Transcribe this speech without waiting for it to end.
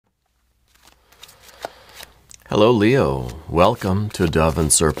Hello, Leo. Welcome to Dove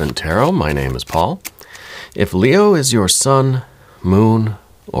and Serpent Tarot. My name is Paul. If Leo is your sun, moon,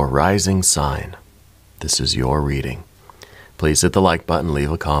 or rising sign, this is your reading. Please hit the like button, leave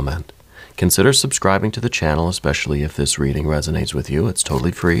a comment. Consider subscribing to the channel, especially if this reading resonates with you. It's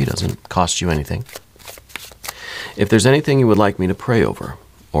totally free, doesn't cost you anything. If there's anything you would like me to pray over,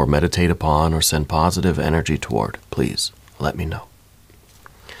 or meditate upon, or send positive energy toward, please let me know.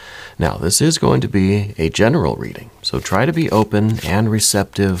 Now, this is going to be a general reading, so try to be open and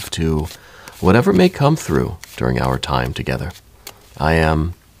receptive to whatever may come through during our time together. I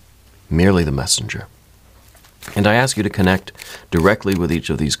am merely the messenger. And I ask you to connect directly with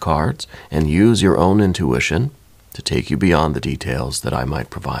each of these cards and use your own intuition to take you beyond the details that I might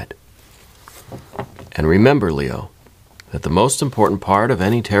provide. And remember, Leo, that the most important part of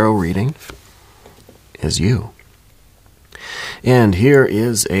any tarot reading is you. And here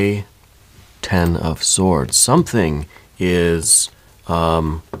is a 10 of Swords. Something is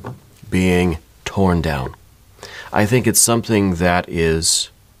being torn down. I think it's something that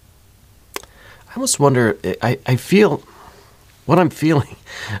is, I almost wonder, I feel, what I'm feeling,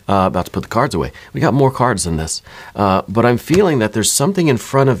 about to put the cards away. We got more cards than this. But I'm feeling that there's something in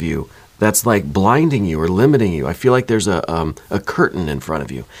front of you that's like blinding you or limiting you. I feel like there's a curtain in front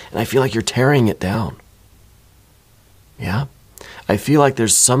of you. And I feel like you're tearing it down. Yeah? I feel like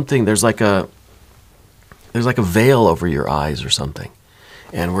there's something, there's like a veil over your eyes or something.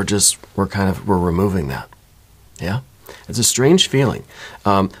 And we're removing that. Yeah? It's a strange feeling.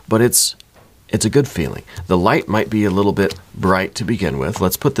 But it's a good feeling. The light might be a little bit bright to begin with.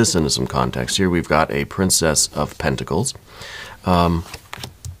 Let's put this into some context. Here we've got a Princess of Pentacles. And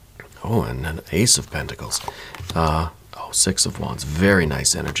an Ace of Pentacles. Six of Wands. Very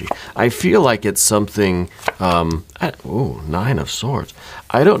nice energy. I feel like it's something, Nine of Swords.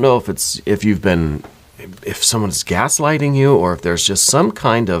 I don't know if someone's gaslighting you, or if there's just some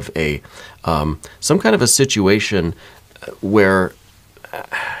kind of a situation where,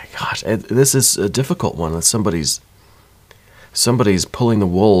 this is a difficult one. That somebody's pulling the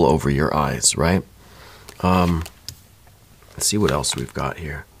wool over your eyes, right? Let's see what else we've got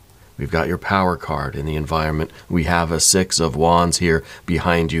here. We've got your power card in the environment. We have a Six of Wands here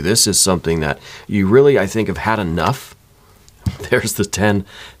behind you. This is something that you really, I think, have had enough. There's the 10.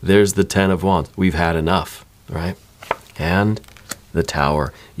 There's the 10 of Wands. We've had enough, right? And the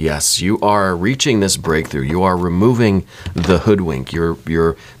Tower. Yes, you are reaching this breakthrough. You are removing the hoodwink.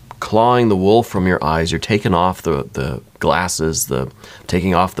 You're clawing the wool from your eyes. You're taking off the glasses,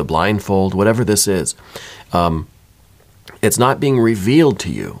 taking off the blindfold, whatever this is. It's not being revealed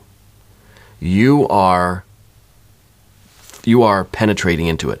to you. You are penetrating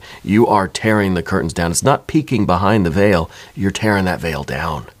into it. You are tearing the curtains down. It's not peeking behind the veil. You're tearing that veil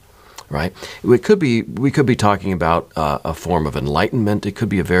down, right? We could be talking about a form of enlightenment. It could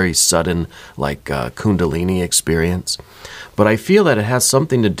be a very sudden, like Kundalini experience. But I feel that it has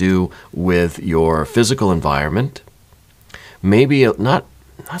something to do with your physical environment. Maybe not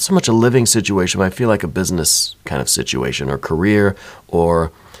so much a living situation, but I feel like a business kind of situation, or career,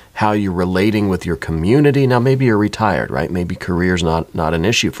 or how you're relating with your community. Now, maybe you're retired, right? Maybe career's not an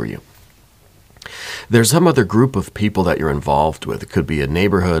issue for you. There's some other group of people that you're involved with. It could be a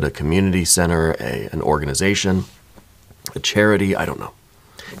neighborhood, a community center, an organization, a charity, I don't know.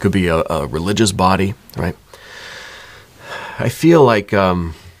 It could be a religious body, right? I feel like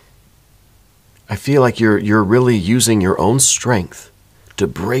you're really using your own strength to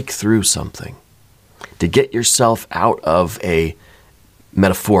break through something, to get yourself out of a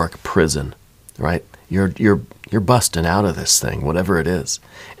metaphoric prison, right? You're busting out of this thing, whatever it is.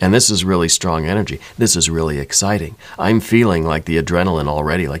 And this is really strong energy. This is really exciting. I'm feeling like the adrenaline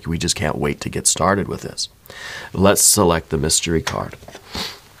already, like we just can't wait to get started with this. Let's select the mystery card.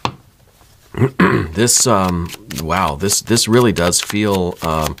 This really does feel,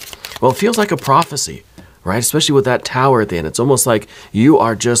 it feels like a prophecy, right? Especially with that tower at the end. It's almost like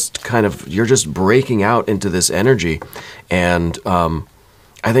you're just breaking out into this energy, and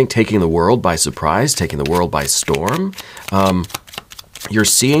I think taking the world by surprise, taking the world by storm. You're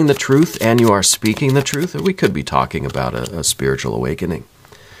seeing the truth and you are speaking the truth. We could be talking about a spiritual awakening.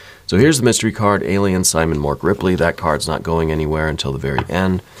 So here's the mystery card, Alien Simon Mork Ripley. That card's not going anywhere until the very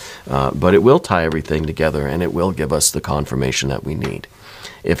end, but it will tie everything together, and it will give us the confirmation that we need.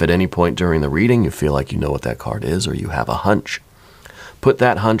 If at any point during the reading you feel like you know what that card is, or you have a hunch, put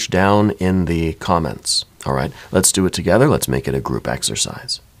that hunch down in the comments. All right, let's do it together. Let's make it a group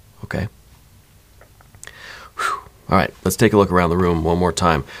exercise, okay? Whew. All right, let's take a look around the room one more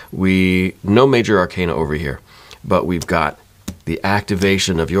time. No major arcana over here, but we've got the the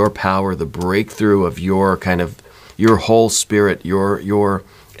activation of your power, the breakthrough of your your whole spirit, your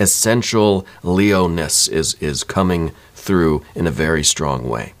essential Leo-ness is coming through in a very strong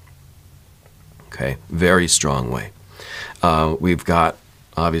way. Okay, very strong way. We've got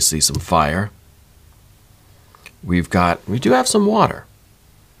obviously some fire. We do have some water.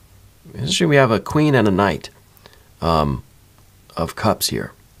 Actually, we have a Queen and a Knight of Cups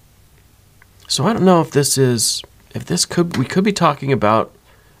here. So I don't know if we could be talking about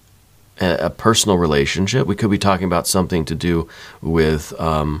a personal relationship. We could be talking about something to do with,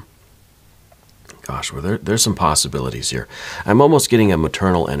 there's some possibilities here. I'm almost getting a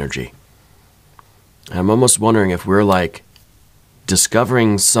maternal energy. I'm almost wondering if we're like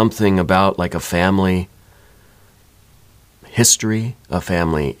discovering something about like a family history, a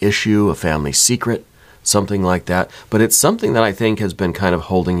family issue, a family secret, something like that. But it's something that I think has been kind of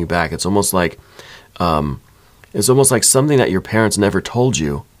holding you back. It's almost like something that your parents never told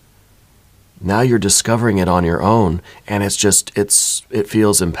you. Now you're discovering it on your own, and it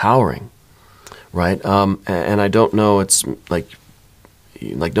feels empowering, right? And I don't know, it's like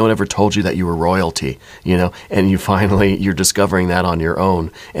no one ever told you that you were royalty, and you're discovering that on your own,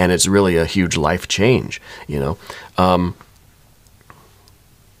 and it's really a huge life change,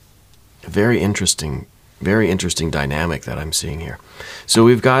 Very interesting dynamic that I'm seeing here. So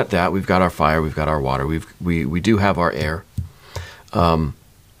we've got that, we've got our fire, we've got our water, we do have our air,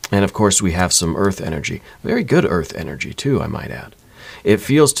 and of course we have some earth energy, very good earth energy too, I might add. It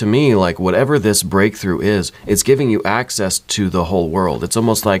feels to me like whatever this breakthrough is, it's giving you access to the whole world. It's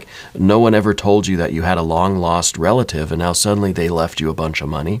almost like no one ever told you that you had a long-lost relative, and now suddenly they left you a bunch of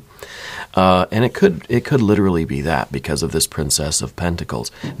money. And it could literally be that because of this Princess of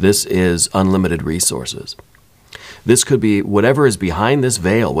Pentacles. This is unlimited resources. This could be whatever is behind this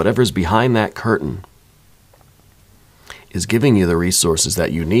veil, whatever is behind that curtain, is giving you the resources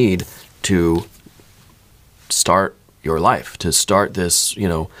that you need to start your life, to start this,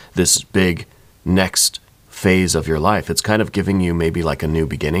 this big next phase of your life. It's kind of giving you maybe like a new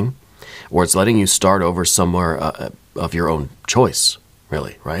beginning, or it's letting you start over somewhere of your own choice,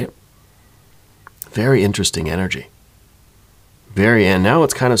 really, right? Very interesting energy. And now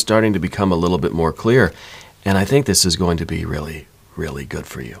it's kind of starting to become a little bit more clear, and I think this is going to be really, really good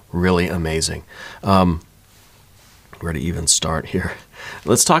for you, really amazing. Where to even start here?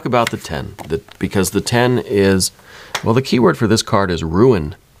 Let's talk about the 10, because the 10 is, well, the key word for this card is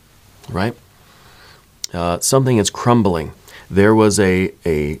ruin, right? Something is crumbling. There was a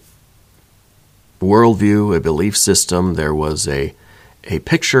worldview, a belief system. There was a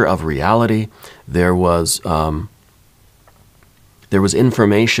picture of reality. There was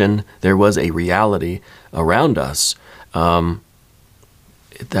information. There was a reality around us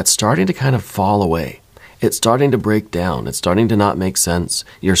that's starting to kind of fall away. It's starting to break down. It's starting to not make sense.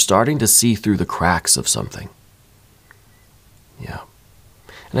 You're starting to see through the cracks of something. Yeah.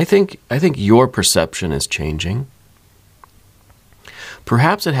 And I think your perception is changing.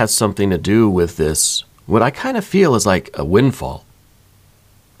 Perhaps it has something to do with this, what I kind of feel is like a windfall.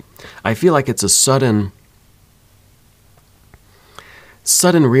 I feel like it's a sudden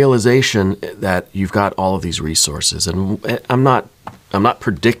realization that you've got all of these resources. And I'm not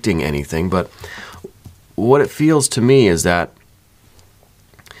predicting anything, but what it feels to me is that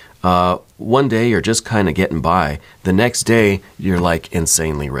one day you're just kind of getting by. The next day you're like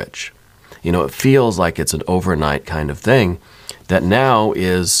insanely rich. It feels like it's an overnight kind of thing that now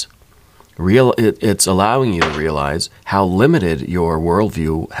is real. It's allowing you to realize how limited your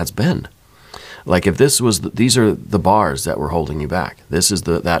worldview has been. Like if these are the bars that were holding you back. This is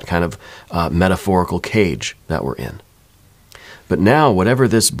that kind of metaphorical cage that we're in. But now, whatever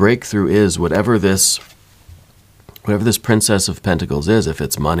this breakthrough is, whatever this Princess of Pentacles is, if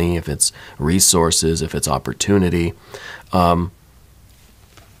it's money, if it's resources, if it's opportunity, you're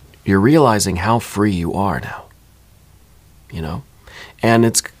realizing how free you are now. And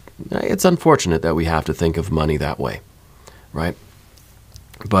it's unfortunate that we have to think of money that way, right?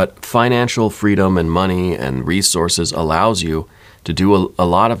 But financial freedom and money and resources allows you to do a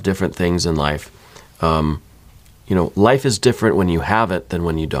lot of different things in life. Life is different when you have it than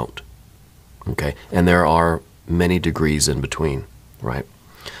when you don't. Okay, and there are many degrees in between, right?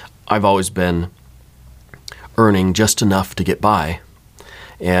 I've always been earning just enough to get by,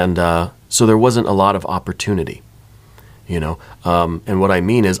 and so there wasn't a lot of opportunity, and what I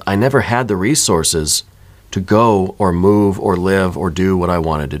mean is I never had the resources to go or move or live or do what I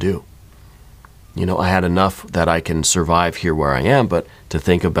wanted to do. I had enough that I can survive here where I am, but to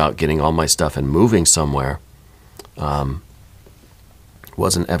think about getting all my stuff and moving somewhere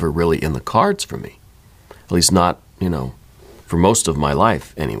wasn't ever really in the cards for me. At least not, for most of my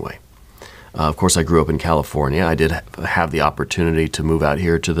life anyway. Of course, I grew up in California. I did have the opportunity to move out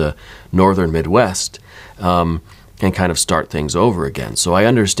here to the northern Midwest and kind of start things over again. So I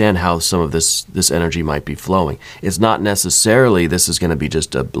understand how some of this energy might be flowing. It's not necessarily this is going to be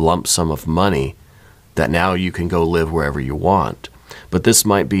just a lump sum of money that now you can go live wherever you want. But this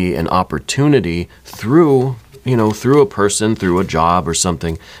might be an opportunity through a person, through a job or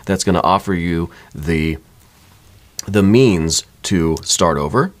something that's going to offer you the means to start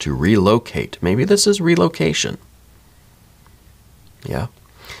over, to relocate. Maybe this is relocation. Yeah.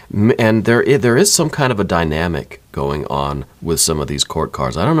 And there is some kind of a dynamic going on with some of these court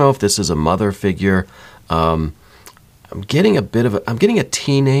cards. I don't know if this is a mother figure. I'm getting a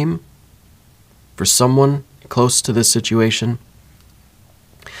T name for someone close to this situation.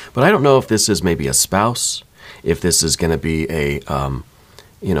 But I don't know if this is maybe a spouse, if this is going to be a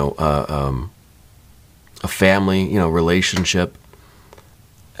family, relationship.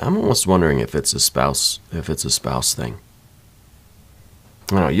 I'm almost wondering if it's a spouse thing.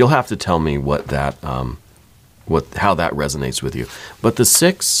 I don't know. You'll have to tell me how that resonates with you. But the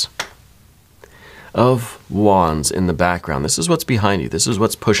Six of Wands in the background, this is what's behind you. This is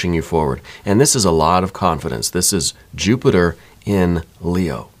what's pushing you forward. And this is a lot of confidence. This is Jupiter in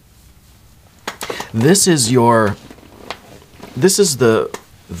Leo. This is the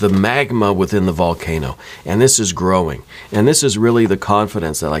magma within the volcano, and this is growing. And this is really the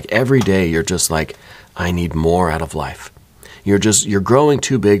confidence that like every day you're just like, I need more out of life. You're growing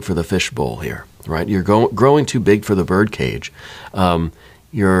too big for the fishbowl here, right? You're growing too big for the bird cage.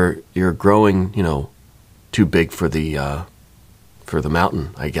 You're growing, too big for the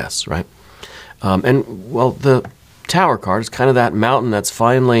mountain, I guess, right? And well, the Tower card is kind of that mountain that's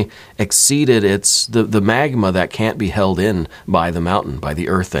finally exceeded the magma that can't be held in by the mountain, by the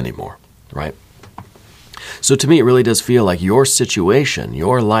earth anymore, right? So to me, it really does feel like your situation,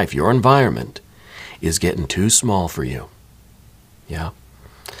 your life, your environment is getting too small for you. Yeah.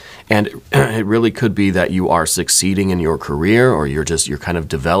 And it really could be that you are succeeding in your career, or you're kind of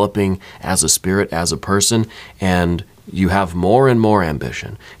developing as a spirit, as a person, and you have more and more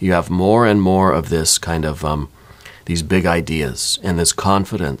ambition. You have more and more of this kind of these big ideas and this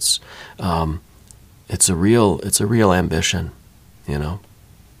confidence. It's a real ambition, I'm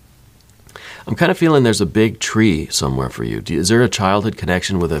kind of feeling there's a big tree somewhere for you. Is there a childhood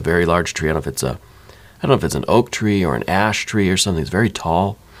connection with a very large tree? I don't know if it's an oak tree or an ash tree or something. It's very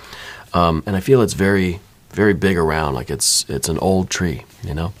tall. And I feel it's very, very big around, like it's an old tree,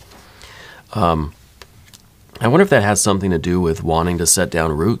 I wonder if that has something to do with wanting to set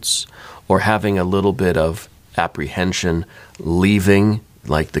down roots, or having a little bit of apprehension leaving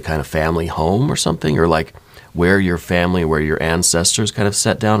like the kind of family home or something, or like where your family, where your ancestors kind of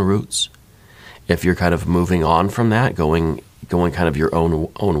set down roots. If you're kind of moving on from that, going kind of your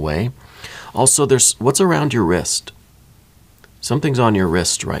own way. Also, there's what's around your wrist. Something's on your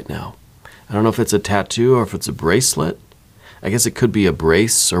wrist right now. I don't know if it's a tattoo or if it's a bracelet. I guess it could be a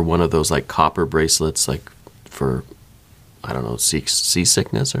brace or one of those like copper bracelets, like for, I don't know,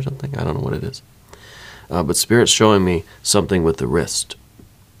 seasickness or something. I don't know what it is. But Spirit's showing me something with the wrist.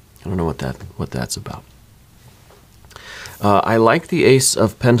 I don't know what that's about. I like the Ace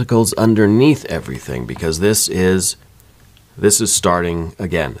of Pentacles underneath everything, because this is starting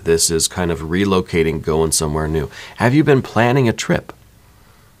again. This is kind of relocating, going somewhere new. Have you been planning a trip?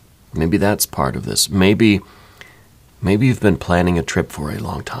 Maybe that's part of this. Maybe you've been planning a trip for a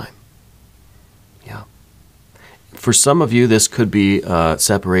long time. Yeah. For some of you, this could be a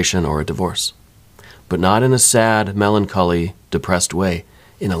separation or a divorce, but not in a sad, melancholy, depressed way,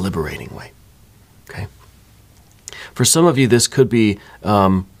 in a liberating way. Okay? For some of you, this could be,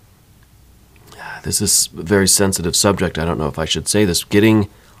 this is a very sensitive subject. I don't know if I should say this. Getting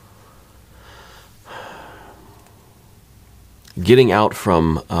out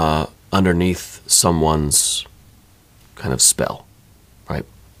from underneath someone's kind of spell, right?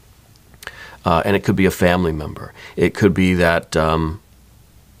 And it could be a family member. It could be that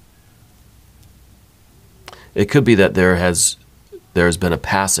there has been a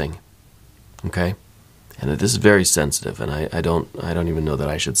passing, okay? And this is very sensitive, and I don't even know that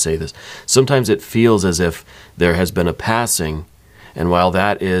I should say this. Sometimes it feels as if there has been a passing, and while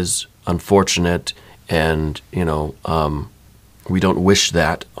that is unfortunate, and we don't wish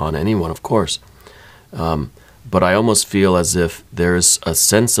that on anyone, of course, but I almost feel as if there's a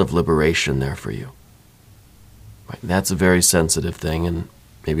sense of liberation there for you. Right? That's a very sensitive thing, and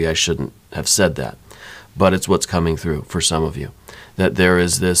maybe I shouldn't have said that, but it's what's coming through for some of you. That there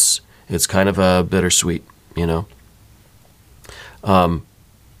is this, it's kind of a bittersweet,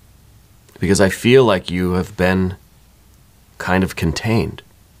 because I feel like you have been kind of contained.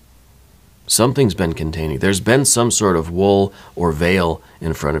 Something's been containing. There's been some sort of wool or veil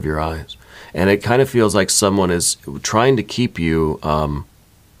in front of your eyes. And it kind of feels like someone is trying to keep you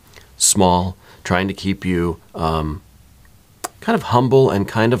small, trying to keep you kind of humble and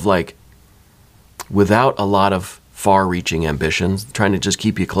kind of like without a lot of far-reaching ambitions, trying to just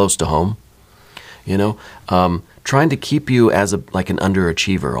keep you close to home, you know, trying to keep you as like an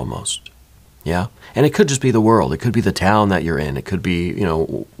underachiever almost, yeah? And it could just be the world. It could be the town that you're in. It could be, you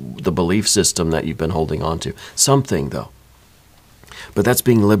know, the belief system that you've been holding on to. Something, though. But that's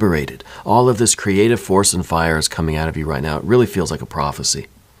being liberated. All of this creative force and fire is coming out of you right now. It really feels like a prophecy.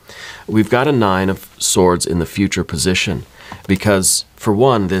 We've got a 9 of Swords in the future position because, for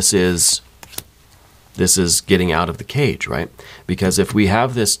one, this is getting out of the cage, right? Because if we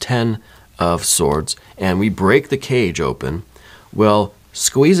have this 10 of Swords and we break the cage open, well,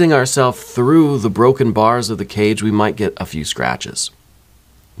 squeezing ourselves through the broken bars of the cage, we might get a few scratches.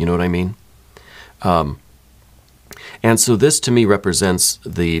 You know what I mean? And so this to me represents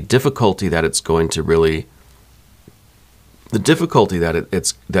the difficulty that it's going to really, the difficulty that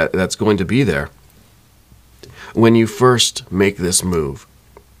that's going to be there when you first make this move,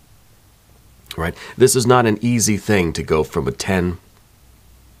 right? This is not an easy thing to go from a 10,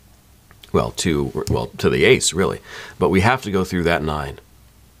 to the ace, really. But we have to go through that 9.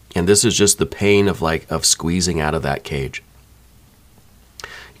 And this is just the pain of squeezing out of that cage.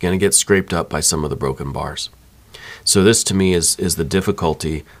 You're going to get scraped up by some of the broken bars. So this to me is the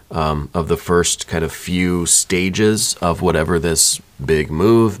difficulty of the first kind of few stages of whatever this big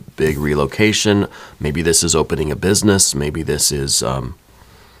move, big relocation. Maybe this is opening a business. Maybe this is,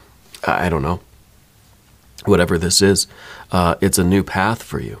 I don't know. Whatever this is, it's a new path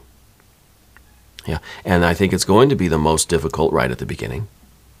for you. Yeah, and I think it's going to be the most difficult right at the beginning.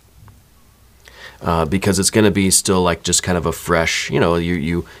 Because it's going to be still like just kind of a fresh, you know,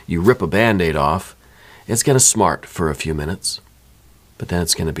 you rip a Band-Aid off. It's going to smart for a few minutes, but then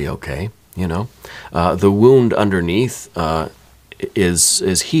it's going to be okay, you know. The wound underneath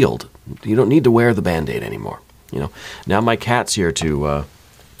is healed. You don't need to wear the Band-Aid anymore, you know. Now my cat's here to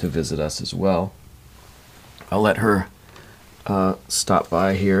visit us as well. I'll let her stop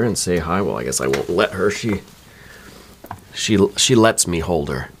by here and say hi. Well, I guess I won't let her. She lets me hold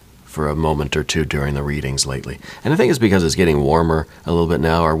her for a moment or two during the readings lately. And I think it's because it's getting warmer a little bit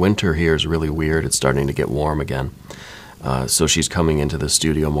now. Our winter here is really weird. It's starting to get warm again. So she's coming into the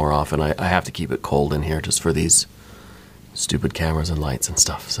studio more often. I have to keep it cold in here just for these stupid cameras and lights and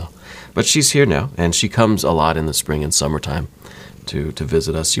stuff. So, but she's here now, and she comes a lot in the spring and summertime to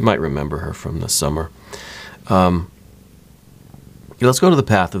visit us. You might remember her from the summer. Let's go to the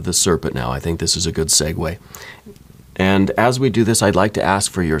path of the serpent now. I think this is a good segue. And as we do this, I'd like to ask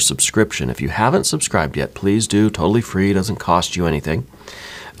for your subscription. If you haven't subscribed yet, please do. Totally free. It doesn't cost you anything.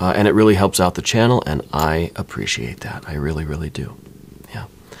 And it really helps out the channel, and I appreciate that. I really, really do.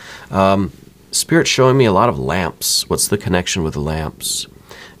 Yeah. Spirit's showing me a lot of lamps. What's the connection with the lamps?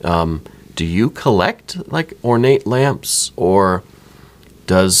 Do you collect, like, ornate lamps? Or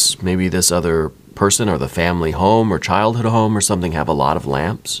does maybe this other person or the family home or childhood home or something have a lot of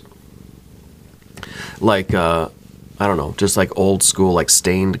lamps? Like, I don't know, just like old school, like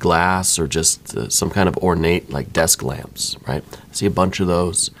stained glass or just some kind of ornate, like desk lamps, right? I see a bunch of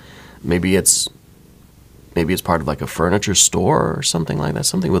those. Maybe it's part of like a furniture store or something like that,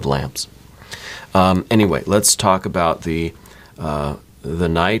 something with lamps. Anyway, let's talk about the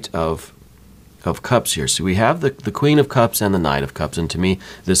Knight of Cups here. So we have the Queen of Cups and the Knight of Cups, and to me,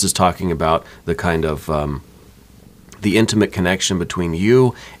 this is talking about the kind of the intimate connection between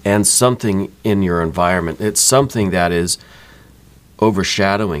you and something in your environment. It's something that is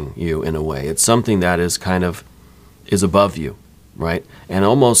overshadowing you in a way. It's something that is kind of is above you, right? And I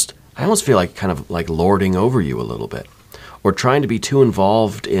almost feel like kind of like lording over you a little bit, or trying to be too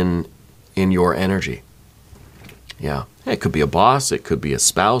involved in your energy. Yeah, it could be a boss, it could be a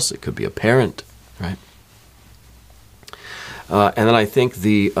spouse, it could be a parent, right? And then I think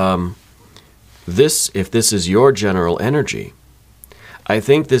if this is your general energy, I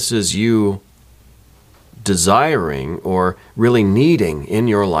think this is you desiring or really needing in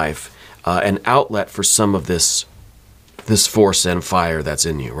your life an outlet for some of this force and fire that's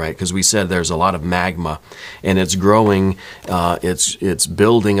in you, right? Because we said there's a lot of magma, and it's growing, it's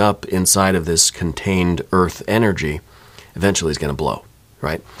building up inside of this contained earth energy. Eventually it's going to blow,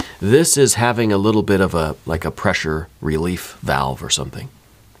 right? This is having a little bit of a pressure relief valve or something.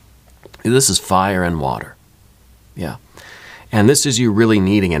 This is fire and water. Yeah. And this is you really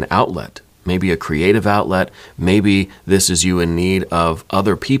needing an outlet, maybe a creative outlet. Maybe this is you in need of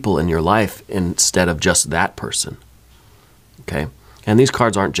other people in your life instead of just that person. okay? And these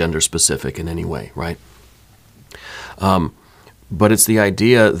cards aren't gender specific in any way, right? But it's the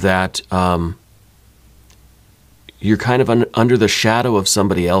idea that you're kind of under the shadow of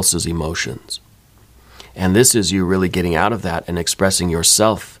somebody else's emotions. And this is you really getting out of that and expressing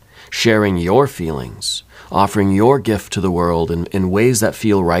yourself, sharing your feelings, offering your gift to the world in ways that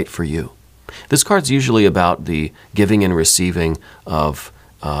feel right for you. This card's usually about the giving and receiving of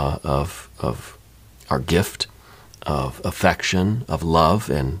our gift, of affection, of love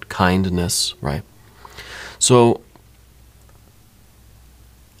and kindness, right? So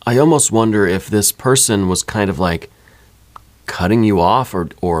I almost wonder if this person was kind of like cutting you off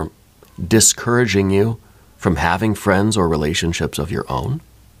or discouraging you from having friends or relationships of your own.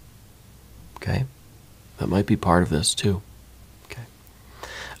 Okay? That might be part of this too. Okay.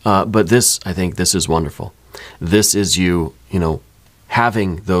 But this, I think this is wonderful. This is you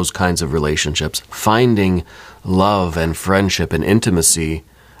having those kinds of relationships, finding love and friendship and intimacy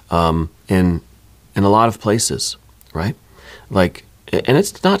in a lot of places, right? Like, and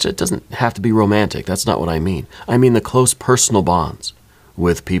it doesn't have to be romantic. That's not what I mean. I mean the close personal bonds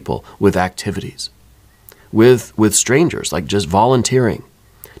with people, with activities, with strangers, like just volunteering,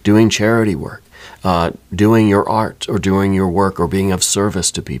 doing charity work, doing your art or doing your work or being of service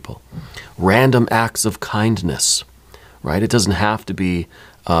to people. Random acts of kindness, right? It doesn't have to be,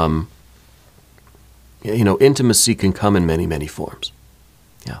 intimacy can come in many, many forms.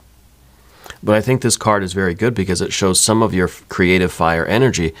 Yeah. But I think this card is very good because it shows some of your creative fire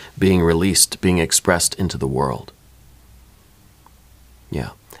energy being released, being expressed into the world.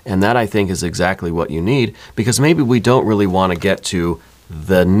 Yeah. And that, I think, is exactly what you need, because maybe we don't really want to get to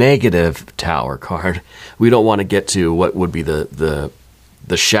the negative tower card. We don't want to get to what would be the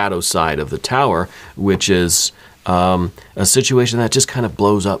shadow side of the tower, which is a situation that just kind of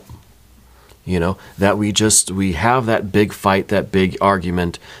blows up. That we have that big fight, that big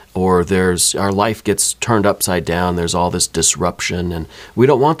argument, or our life gets turned upside down, there's all this disruption, and we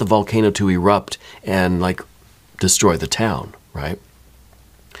don't want the volcano to erupt and destroy the town, right?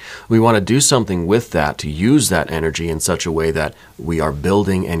 We want to do something with that, to use that energy in such a way that we are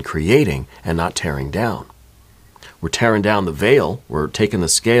building and creating and not tearing down. We're tearing down the veil, we're taking the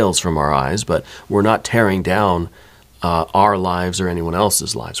scales from our eyes, but we're not tearing down our lives or anyone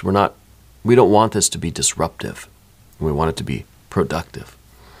else's lives. We don't want this to be disruptive. We want it to be productive.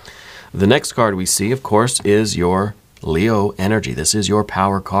 The next card we see, of course, is your Leo energy. This is your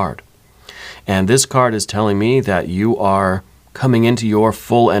power card. And this card is telling me that you are coming into your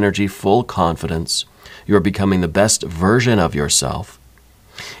full energy, full confidence. You're becoming the best version of yourself.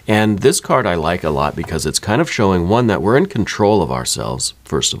 And this card I like a lot because it's kind of showing, one, that we're in control of ourselves,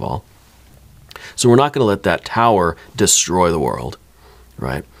 first of all. So we're not going to let that tower destroy the world,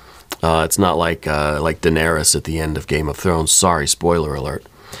 right? It's not like Daenerys at the end of Game of Thrones. Sorry, spoiler alert.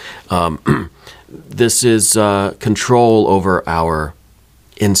 This is control over our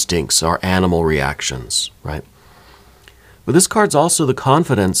instincts, our animal reactions, right? But this card's also the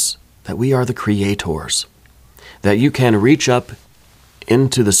confidence that we are the creators, that you can reach up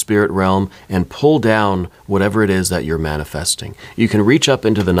into the spirit realm and pull down whatever it is that you're manifesting. You can reach up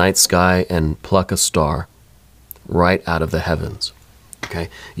into the night sky and pluck a star right out of the heavens. Okay?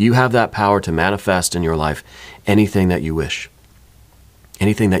 You have that power to manifest in your life anything that you wish,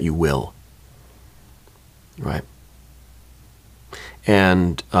 anything that you will, right?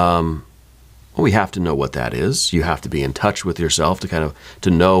 And we have to know what that is. You have to be in touch with yourself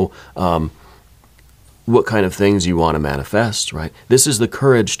to know what kind of things you want to manifest, right? This is the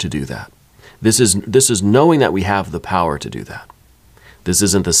courage to do that. This is knowing that we have the power to do that. This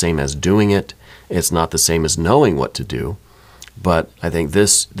isn't the same as doing it. It's not the same as knowing what to do. But I think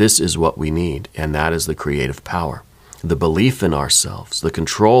this is what we need, and that is the creative power. The belief in ourselves, the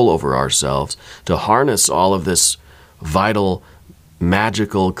control over ourselves, to harness all of this vital,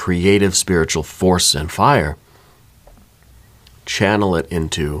 magical, creative, spiritual force and fire, channel it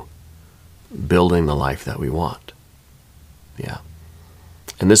into building the life that we want. Yeah.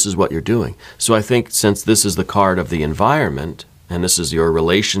 And this is what you're doing. So I think since this is the card of the environment, and this is your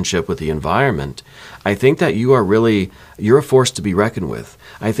relationship with the environment, I think that you're a force to be reckoned with.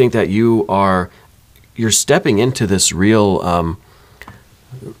 I think that you're stepping into this real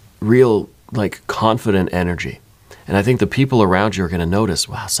confident energy. And I think the people around you are going to notice,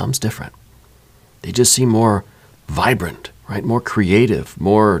 wow, something's different. They just seem more vibrant, right? More creative,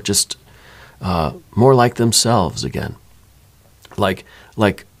 more like themselves again. Like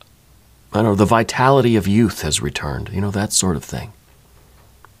I don't know, the vitality of youth has returned, that sort of thing.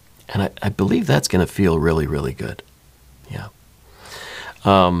 And I believe that's going to feel really, really good. Yeah.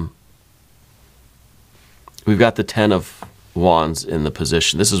 We've got the 10 of Wands in the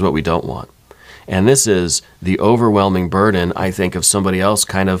position. This is what we don't want. And this is the overwhelming burden, I think, of somebody else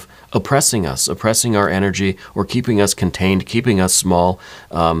kind of oppressing us, oppressing our energy, or keeping us contained, keeping us small,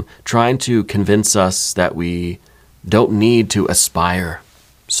 trying to convince us that we don't need to aspire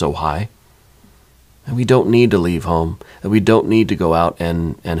so high, that we don't need to leave home, that we don't need to go out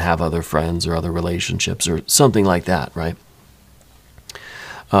and have other friends or other relationships or something like that, right?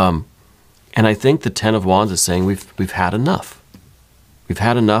 And I think the Ten of Wands is saying we've had enough. We've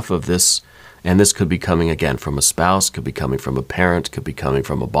had enough of this, and this could be coming again from a spouse, could be coming from a parent, could be coming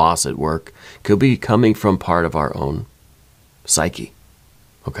from a boss at work, could be coming from part of our own psyche.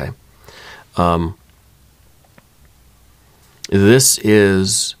 Okay? This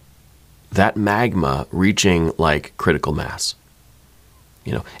is that magma reaching like critical mass.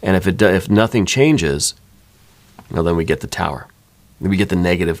 You know, and if nothing changes, well, then we get the tower. We get the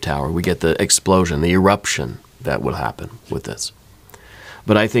negative tower. We get the explosion, the eruption that will happen with this.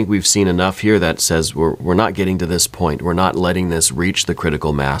 But I think we've seen enough here that says we're not getting to this point. We're not letting this reach the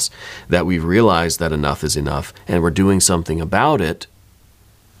critical mass, that we've realized that enough is enough, and we're doing something about it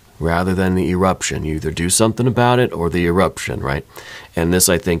rather than the eruption. You either do something about it or the eruption, right? And this,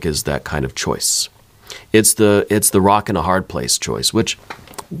 I think, is that kind of choice. It's the rock in a hard place choice, which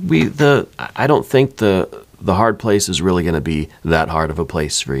I don't think the hard place is really going to be that hard of a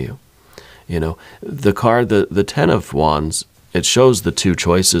place for you. You know, the card, the Ten of Wands, it shows the two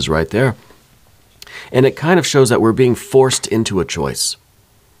choices right there. And it kind of shows that we're being forced into a choice.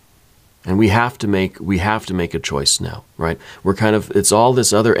 And we have to make a choice now, right? It's all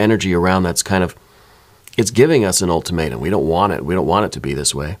this other energy around that's kind of, it's giving us an ultimatum. We don't want it. We don't want it to be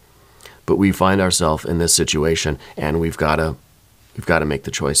this way. But we find ourselves in this situation, and we've got to make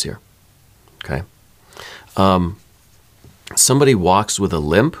the choice here. Okay? Somebody walks with a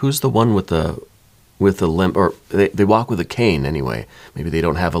limp. Who's the one with the limp? Or they walk with a cane anyway. Maybe they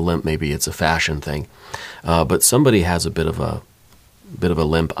don't have a limp. Maybe it's a fashion thing. But somebody has a bit of a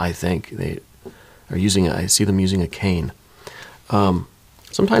limp. I think they are I see them using a cane.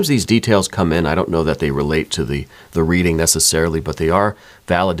 Sometimes these details come in. I don't know that they relate to the reading necessarily, but they are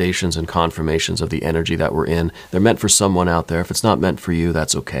validations and confirmations of the energy that we're in. They're meant for someone out there. If it's not meant for you,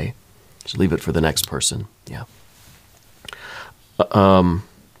 that's okay. Just leave it for the next person. Yeah.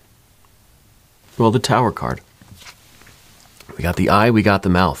 Well, the Tower card. We got the eye, we got the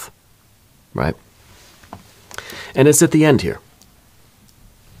mouth, right? And it's at the end here.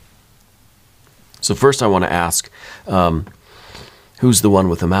 So first I want to ask, who's the one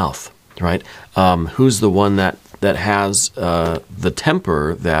with the mouth, right? Who's the one that has the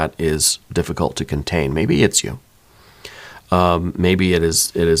temper that is difficult to contain? Maybe it's you. Maybe it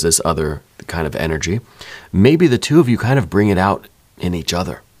is this other kind of energy. Maybe the two of you kind of bring it out in each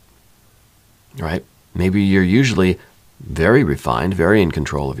other, right? Maybe you're usually very refined, very in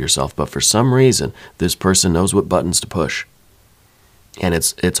control of yourself, but for some reason, this person knows what buttons to push. And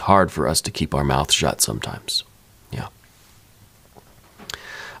it's hard for us to keep our mouth shut sometimes. Yeah.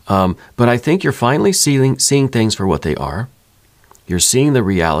 But I think you're finally seeing things for what they are. You're seeing the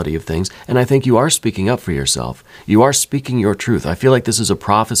reality of things, and I think you are speaking up for yourself. You are speaking your truth. I feel like this is a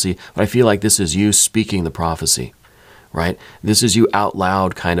prophecy, but I feel like this is you speaking the prophecy, right? This is you out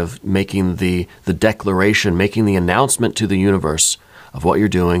loud kind of making the declaration, making the announcement to the universe of what you're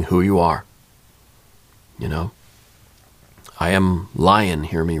doing, who you are. You know? I am lion,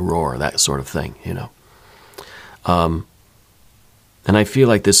 hear me roar, that sort of thing, you know. And I feel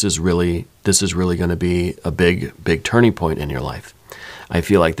like this is really going to be a big turning point in your life. I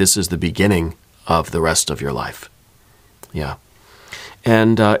feel like this is the beginning of the rest of your life. Yeah.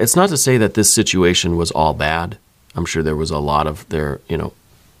 And it's not to say that this situation was all bad. I'm sure there was a lot of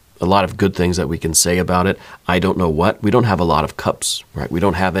good things that we can say about it. I don't know what. We don't have a lot of cups, right? We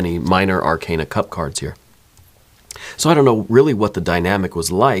don't have any minor arcana cup cards here. So I don't know really what the dynamic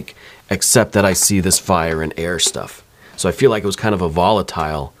was like, except that I see this fire and air stuff. So I feel like it was kind of a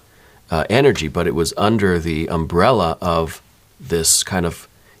volatile energy, but it was under the umbrella of this kind of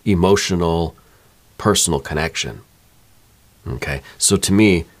emotional, personal connection. Okay, so to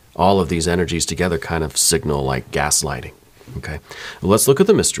me, all of these energies together kind of signal like gaslighting. Okay, well, let's look at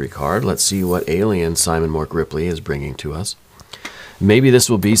the mystery card. Let's see what alien Simon Mork Ripley is bringing to us. Maybe this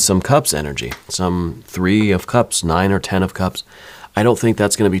will be some cups energy, some 3 of cups, 9 or 10 of cups. I don't think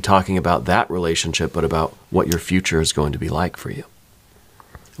that's going to be talking about that relationship, but about what your future is going to be like for you.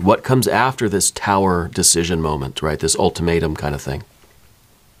 What comes after this tower decision moment, right? This ultimatum kind of thing.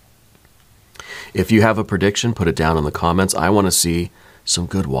 If you have a prediction, put it down in the comments. I want to see some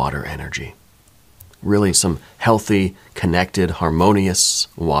good water energy. Really some healthy, connected, harmonious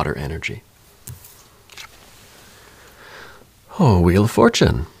water energy. Oh, Wheel of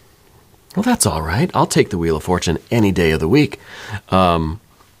Fortune. Well, that's all right. I'll take the Wheel of Fortune any day of the week.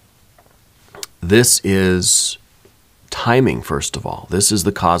 This is timing, first of all. This is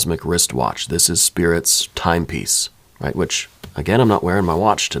the cosmic wristwatch. This is Spirit's timepiece, right? Which, again, I'm not wearing my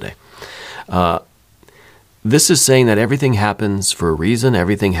watch today. This is saying that everything happens for a reason.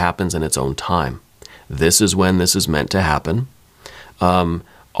 Everything happens in its own time. This is when this is meant to happen. All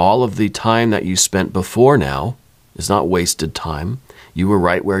of the time that you spent before now is not wasted time. You were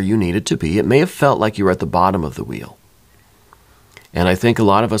right where you needed to be. It may have felt like you were at the bottom of the wheel. And I think a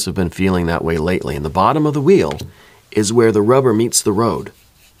lot of us have been feeling that way lately. And the bottom of the wheel is where the rubber meets the road,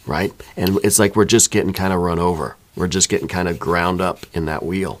 right? And it's like we're just getting kind of run over. We're just getting kind of ground up in that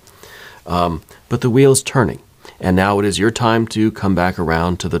wheel. But the wheel is turning. And now it is your time to come back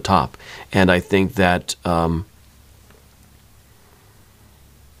around to the top. And I think that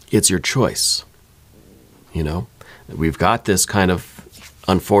it's your choice. You know, we've got this kind of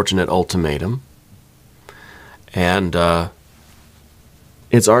unfortunate ultimatum. And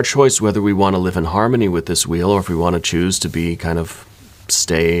it's our choice whether we want to live in harmony with this wheel or if we want to choose to be kind of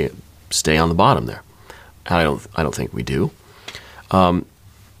stay on the bottom there. I don't think we do.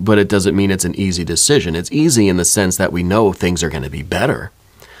 But it doesn't mean it's an easy decision. It's easy in the sense that we know things are going to be better.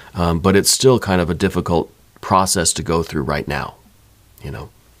 But it's still kind of a difficult process to go through right now, you know.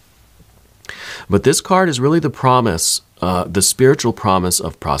 But this card is really the promise, the spiritual promise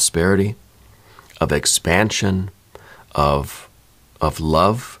of prosperity, of expansion, of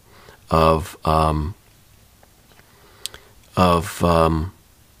love, of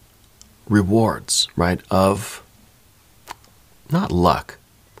rewards, right? Of not luck,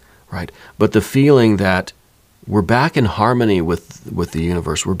 right? But the feeling that we're back in harmony with the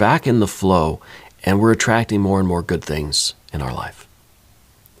universe. We're back in the flow, and we're attracting more and more good things in our life.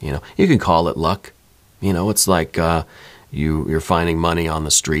 You know, you can call it luck. You know, it's like you're finding money on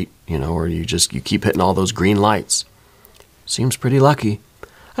the street, you know, or you keep hitting all those green lights. Seems pretty lucky.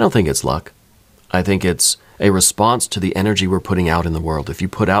 I don't think it's luck. I think it's a response to the energy we're putting out in the world. If you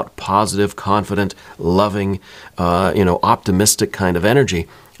put out positive, confident, loving, optimistic kind of energy,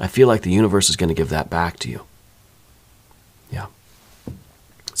 I feel like the universe is going to give that back to you. Yeah.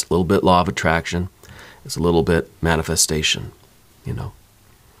 It's a little bit law of attraction. It's a little bit manifestation, you know.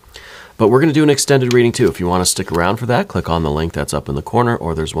 But we're going to do an extended reading too. If you want to stick around for that, click on the link that's up in the corner,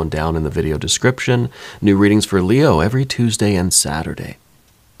 or there's one down in the video description. New readings for Leo every Tuesday and Saturday.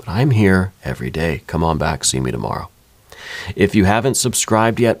 But I'm here every day. Come on back, see me tomorrow. If you haven't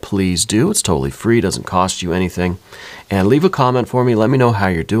subscribed yet, please do. It's totally free, doesn't cost you anything. And leave a comment for me. Let me know how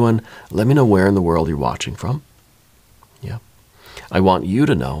you're doing. Let me know where in the world you're watching from. Yeah. I want you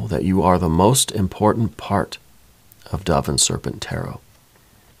to know that you are the most important part of Dove and Serpent Tarot.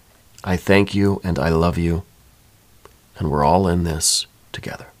 I thank you and I love you, and we're all in this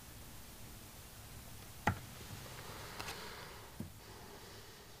together.